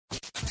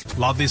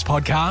Love this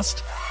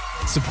podcast?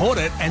 Support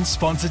it and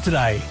sponsor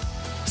today.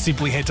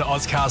 Simply head to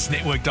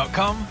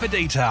ozcastnetwork.com for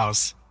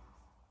details.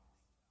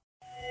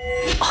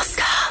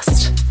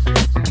 Ozcast.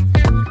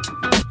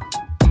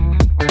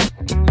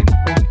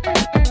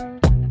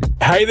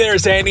 Hey there,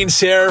 it's Andy and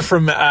Sarah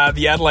from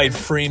the Adelaide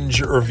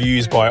Fringe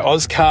Reviews by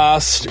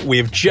Ozcast.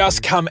 We've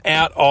just come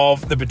out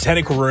of the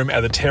Botanical Room at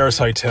the Terrace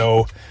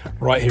Hotel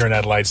right here in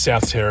Adelaide,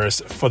 South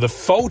Terrace, for the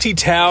Fawlty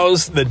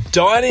Towers, the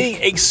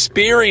dining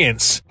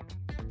experience.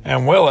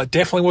 And well, it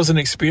definitely was an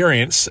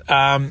experience.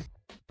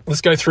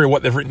 Let's go through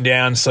what they've written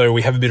down so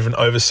we have a bit of an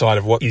oversight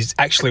of what it's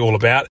actually all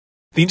about.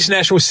 The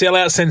international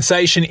sellout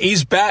sensation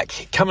is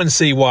back. Come and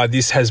see why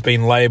this has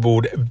been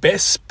labelled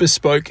Best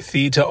Bespoke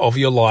Theatre of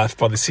Your Life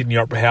by the Sydney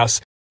Opera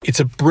House. It's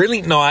a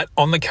brilliant night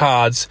on the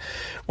cards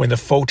when the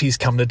Fawlties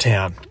come to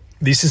town.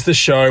 This is the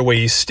show where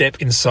you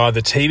step inside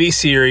the TV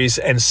series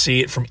and see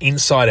it from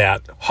inside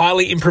out.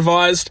 Highly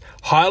improvised,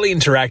 highly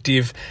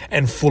interactive,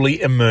 and fully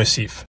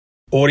immersive.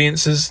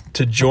 Audiences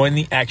to join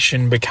the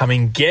action,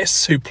 becoming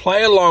guests who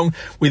play along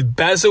with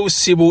Basil,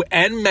 Sybil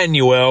and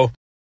Manuel.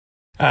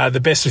 The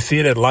best of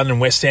theatre at London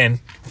West End,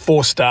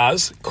 4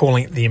 stars,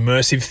 calling it the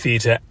immersive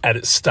theatre at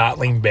its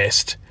startling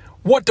best.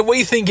 What do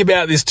we think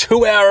about this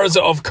 2 hours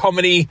of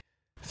comedy,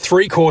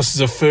 3 courses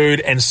of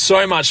food and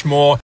so much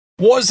more?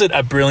 Was it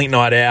a brilliant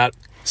night out?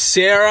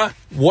 Sarah,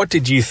 what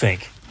did you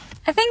think?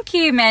 I think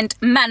you meant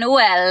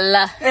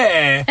Manuel.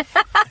 Yeah.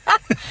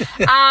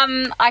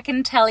 I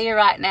can tell you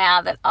right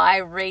now that I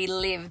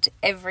relived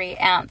every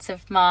ounce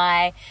of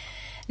my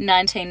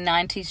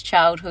 1990s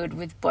childhood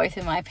with both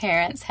of my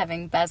parents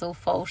having Basil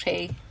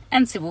Fawlty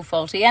and Sybil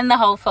Fawlty and the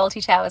whole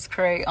Fawlty Towers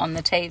crew on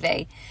the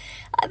TV.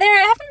 They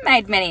haven't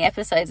made many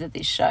episodes of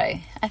this show.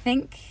 I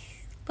think,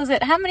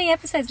 how many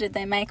episodes did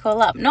they make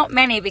all up? Not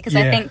many, because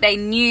I think they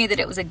knew that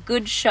it was a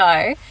good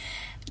show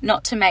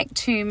not to make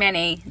too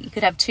many. You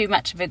could have too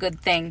much of a good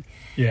thing.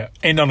 Yeah,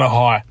 end on a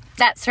high.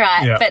 That's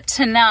right. Yeah. But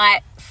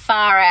tonight,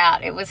 far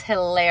out, it was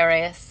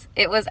hilarious.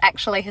 It was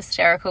actually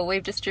hysterical.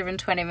 We've just driven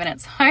 20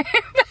 minutes home.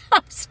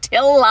 I'm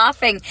still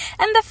laughing.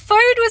 And the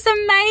food was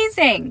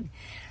amazing.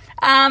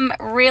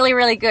 Really,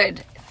 really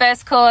good.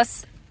 First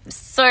course,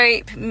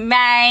 soup,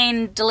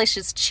 main,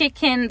 delicious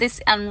chicken,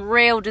 this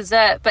unreal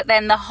dessert. But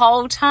then the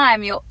whole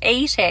time you're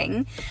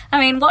eating, I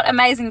mean, what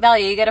amazing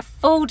value. You get a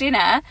full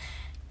dinner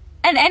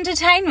and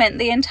entertainment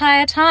the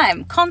entire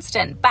time.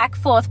 Constant, back,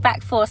 forth.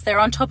 They're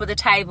on top of the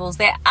tables.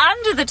 They're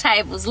under the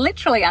tables,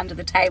 literally under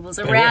the tables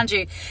around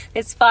you.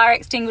 There's fire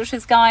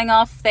extinguishers going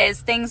off. There's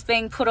things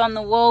being put on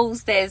the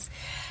walls. There's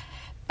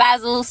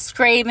Basil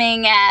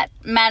screaming at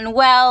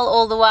Manuel,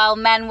 all the while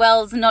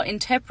Manuel's not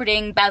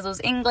interpreting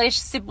Basil's English.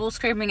 Sybil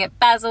screaming at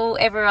Basil.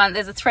 Everyone,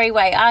 there's a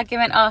 3-way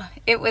argument. Oh,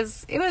 it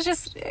was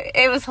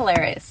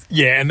hilarious.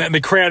 Yeah, and the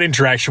crowd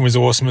interaction was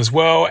awesome as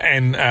well.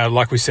 And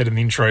like we said in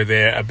the intro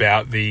there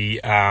about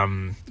the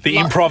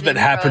improv that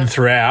happened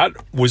throughout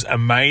was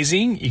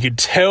amazing. You could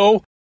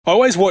tell. I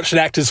always watch an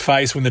actor's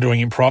face when they're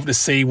doing improv to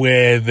see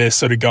where they're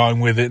sort of going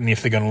with it and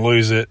if they're going to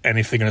lose it and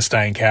if they're going to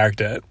stay in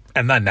character.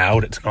 And they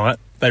nailed it tonight.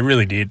 They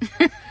really did.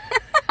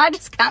 I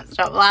just can't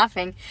stop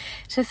laughing.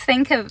 To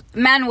think of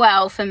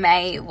Manuel, for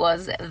me,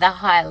 was the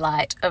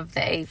highlight of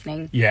the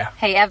evening. Yeah.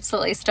 He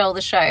absolutely stole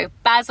the show.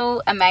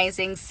 Basil,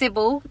 amazing.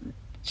 Sybil,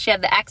 she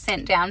had the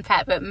accent down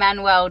pat, but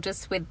Manuel,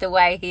 just with the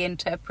way he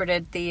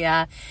interpreted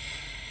the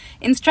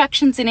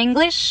instructions in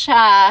English,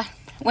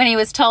 when he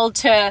was told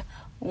to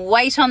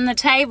wait on the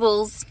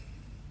tables,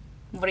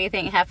 what do you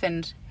think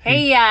happened?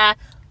 He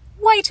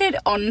waited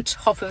on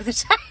top of the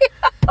table.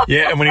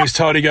 Yeah, and when he was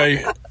told to go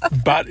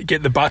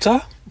get the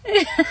butter,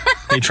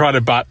 he tried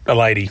to butt a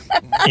lady.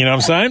 You know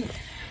what I'm saying?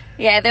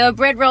 Yeah, there were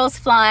bread rolls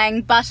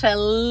flying, butter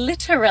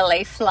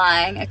literally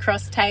flying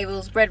across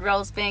tables, bread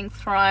rolls being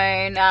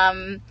thrown,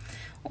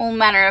 all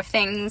manner of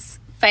things,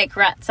 fake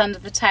rats under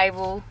the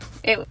table.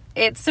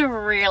 It's a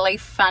really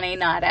funny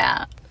night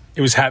out.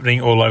 It was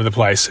happening all over the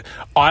place.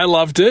 I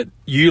loved it.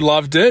 You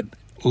loved it.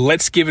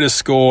 Let's give it a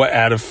score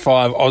out of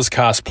 5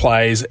 Ozcast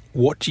plays.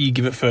 What do you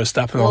give it first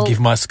up? And I'll give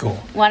my score.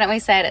 Why don't we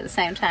say it at the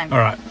same time? All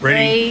right,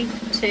 ready?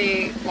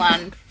 3, 2,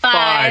 1,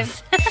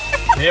 5.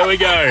 There we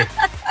go.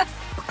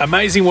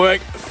 Amazing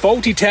work.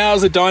 Fawlty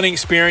Towers, a dining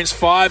experience,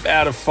 5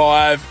 out of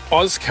 5.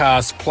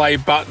 Ozcast play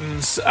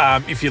buttons.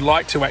 If you'd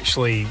like to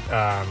actually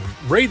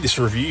read this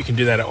review, you can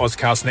do that at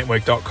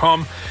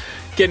ozcastnetwork.com.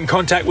 Get in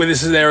contact with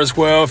us there as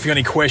well. If you've got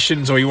any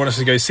questions or you want us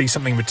to go see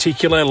something in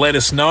particular, let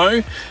us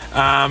know.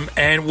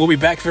 And we'll be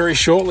back very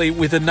shortly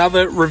with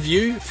another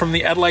review from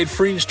the Adelaide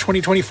Fringe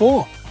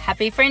 2024.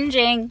 Happy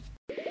fringing.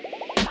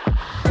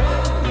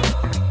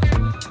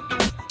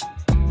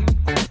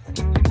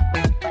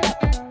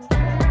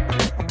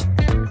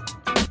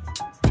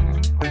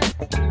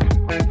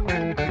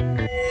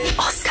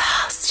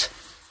 Ozcast.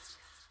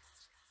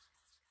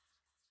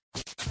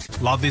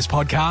 Love this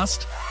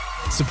podcast?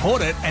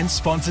 Support it and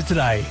sponsor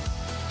today.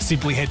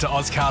 Simply head to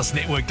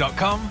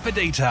ozcastnetwork.com for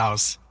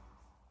details.